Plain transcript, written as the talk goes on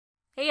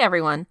Hey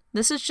everyone,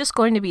 this is just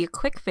going to be a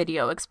quick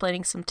video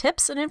explaining some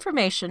tips and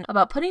information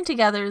about putting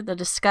together the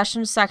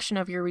discussion section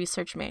of your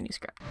research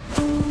manuscript.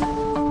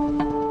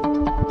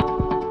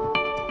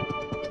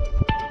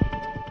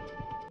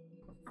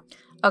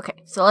 Okay,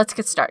 so let's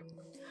get started.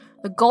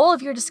 The goal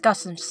of your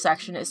discussion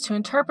section is to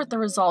interpret the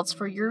results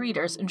for your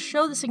readers and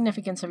show the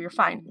significance of your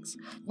findings.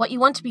 What you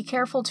want to be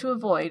careful to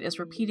avoid is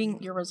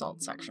repeating your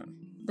results section.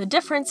 The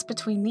difference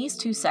between these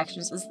two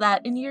sections is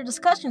that in your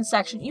discussion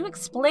section, you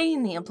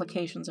explain the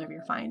implications of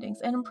your findings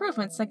and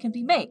improvements that can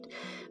be made.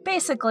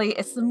 Basically,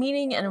 it's the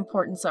meaning and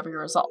importance of your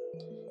result.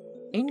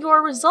 In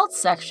your results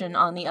section,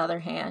 on the other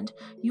hand,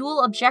 you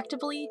will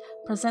objectively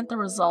present the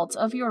results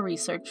of your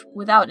research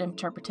without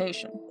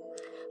interpretation.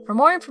 For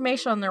more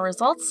information on the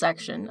results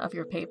section of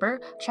your paper,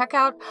 check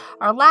out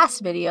our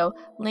last video,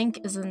 link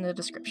is in the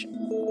description.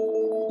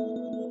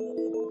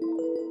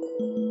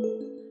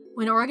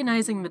 When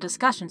organizing the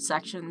discussion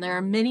section, there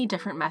are many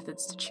different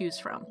methods to choose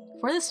from.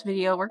 For this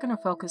video, we're going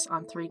to focus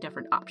on 3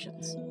 different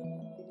options.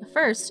 The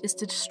first is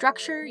to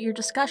structure your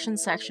discussion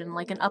section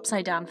like an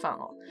upside-down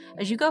funnel.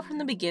 As you go from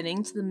the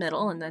beginning to the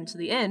middle and then to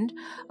the end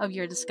of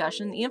your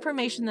discussion, the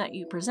information that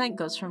you present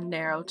goes from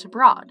narrow to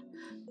broad.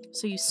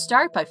 So you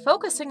start by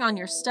focusing on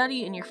your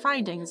study and your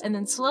findings, and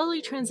then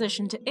slowly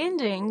transition to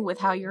ending with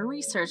how your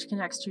research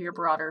connects to your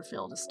broader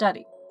field of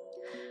study.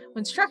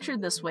 When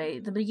structured this way,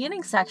 the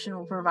beginning section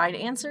will provide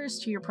answers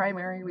to your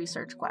primary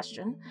research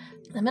question.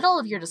 The middle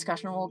of your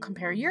discussion will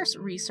compare your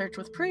research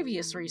with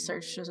previous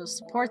research to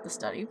support the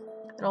study.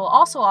 It will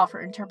also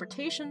offer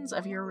interpretations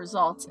of your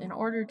results in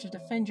order to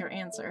defend your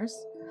answers.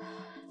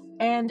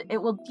 And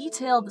it will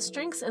detail the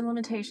strengths and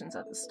limitations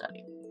of the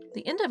study.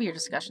 The end of your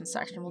discussion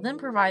section will then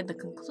provide the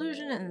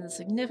conclusion and the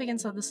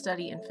significance of the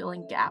study in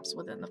filling gaps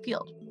within the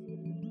field.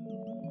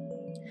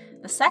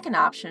 The second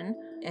option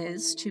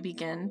is to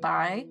begin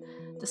by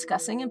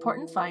discussing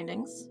important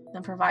findings,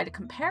 then provide a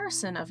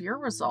comparison of your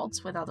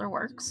results with other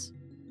works,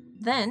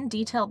 then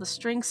detail the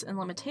strengths and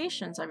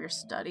limitations of your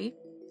study.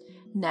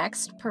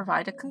 Next,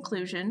 provide a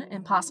conclusion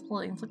and possible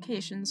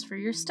implications for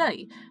your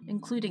study,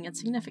 including its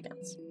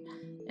significance.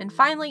 And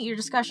finally, your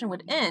discussion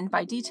would end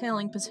by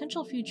detailing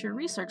potential future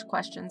research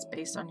questions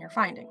based on your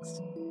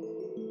findings.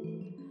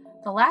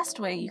 The last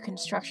way you can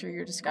structure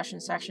your discussion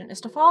section is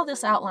to follow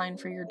this outline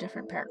for your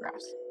different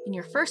paragraphs. In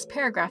your first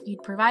paragraph,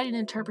 you'd provide an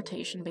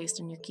interpretation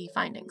based on your key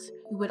findings.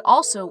 You would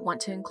also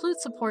want to include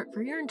support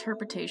for your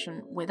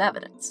interpretation with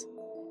evidence.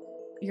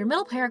 Your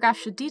middle paragraph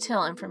should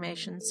detail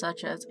information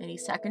such as any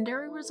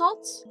secondary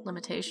results,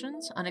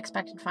 limitations,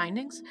 unexpected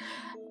findings,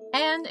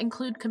 and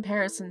include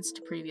comparisons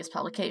to previous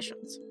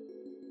publications.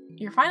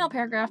 Your final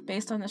paragraph,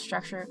 based on this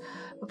structure,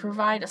 will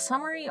provide a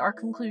summary or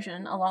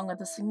conclusion along with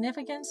the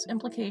significance,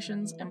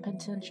 implications, and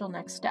potential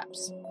next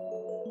steps.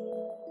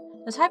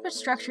 The type of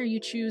structure you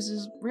choose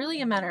is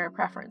really a matter of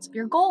preference.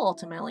 Your goal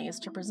ultimately is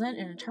to present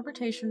an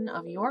interpretation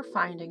of your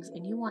findings,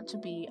 and you want to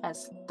be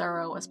as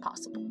thorough as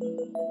possible.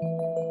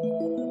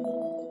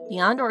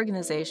 Beyond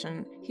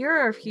organization, here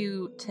are a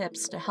few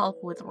tips to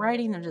help with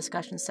writing the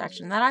discussion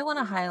section that I want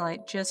to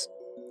highlight just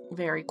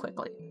very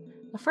quickly.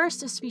 The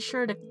first is to be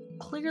sure to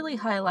clearly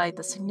highlight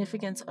the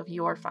significance of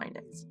your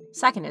findings.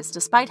 Second is,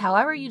 despite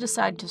however you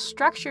decide to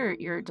structure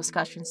your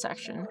discussion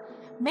section,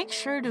 make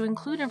sure to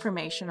include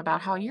information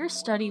about how your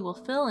study will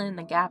fill in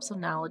the gaps of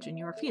knowledge in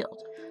your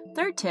field.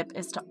 Third tip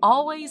is to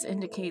always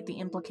indicate the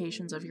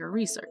implications of your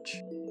research.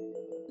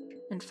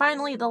 And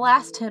finally, the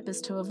last tip is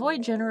to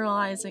avoid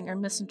generalizing or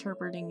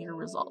misinterpreting your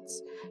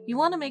results. You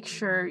want to make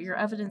sure your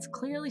evidence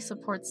clearly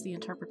supports the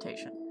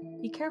interpretation.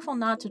 Be careful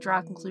not to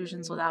draw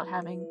conclusions without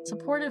having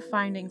supportive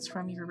findings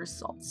from your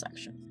results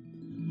section.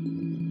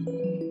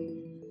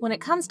 When it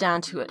comes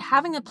down to it,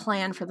 having a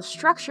plan for the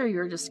structure of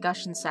your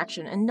discussion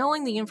section and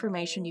knowing the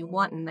information you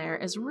want in there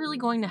is really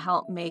going to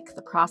help make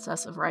the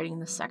process of writing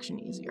this section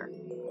easier.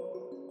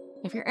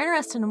 If you're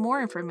interested in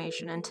more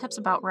information and tips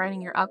about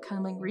writing your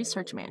upcoming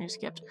research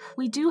manuscript,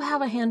 we do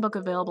have a handbook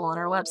available on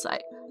our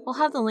website. We'll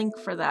have the link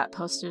for that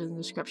posted in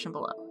the description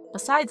below.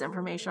 Besides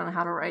information on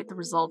how to write the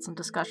results and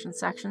discussion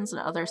sections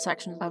and other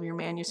sections of your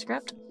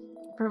manuscript,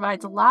 it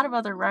provides a lot of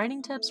other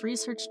writing tips,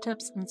 research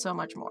tips, and so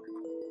much more.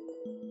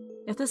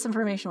 If this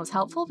information was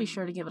helpful, be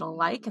sure to give it a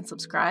like and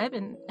subscribe,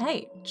 and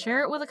hey,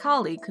 share it with a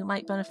colleague who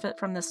might benefit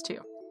from this too.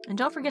 And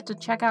don't forget to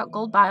check out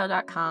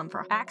goldbio.com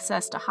for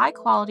access to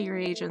high-quality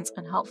reagents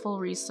and helpful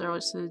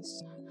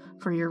resources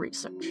for your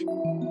research.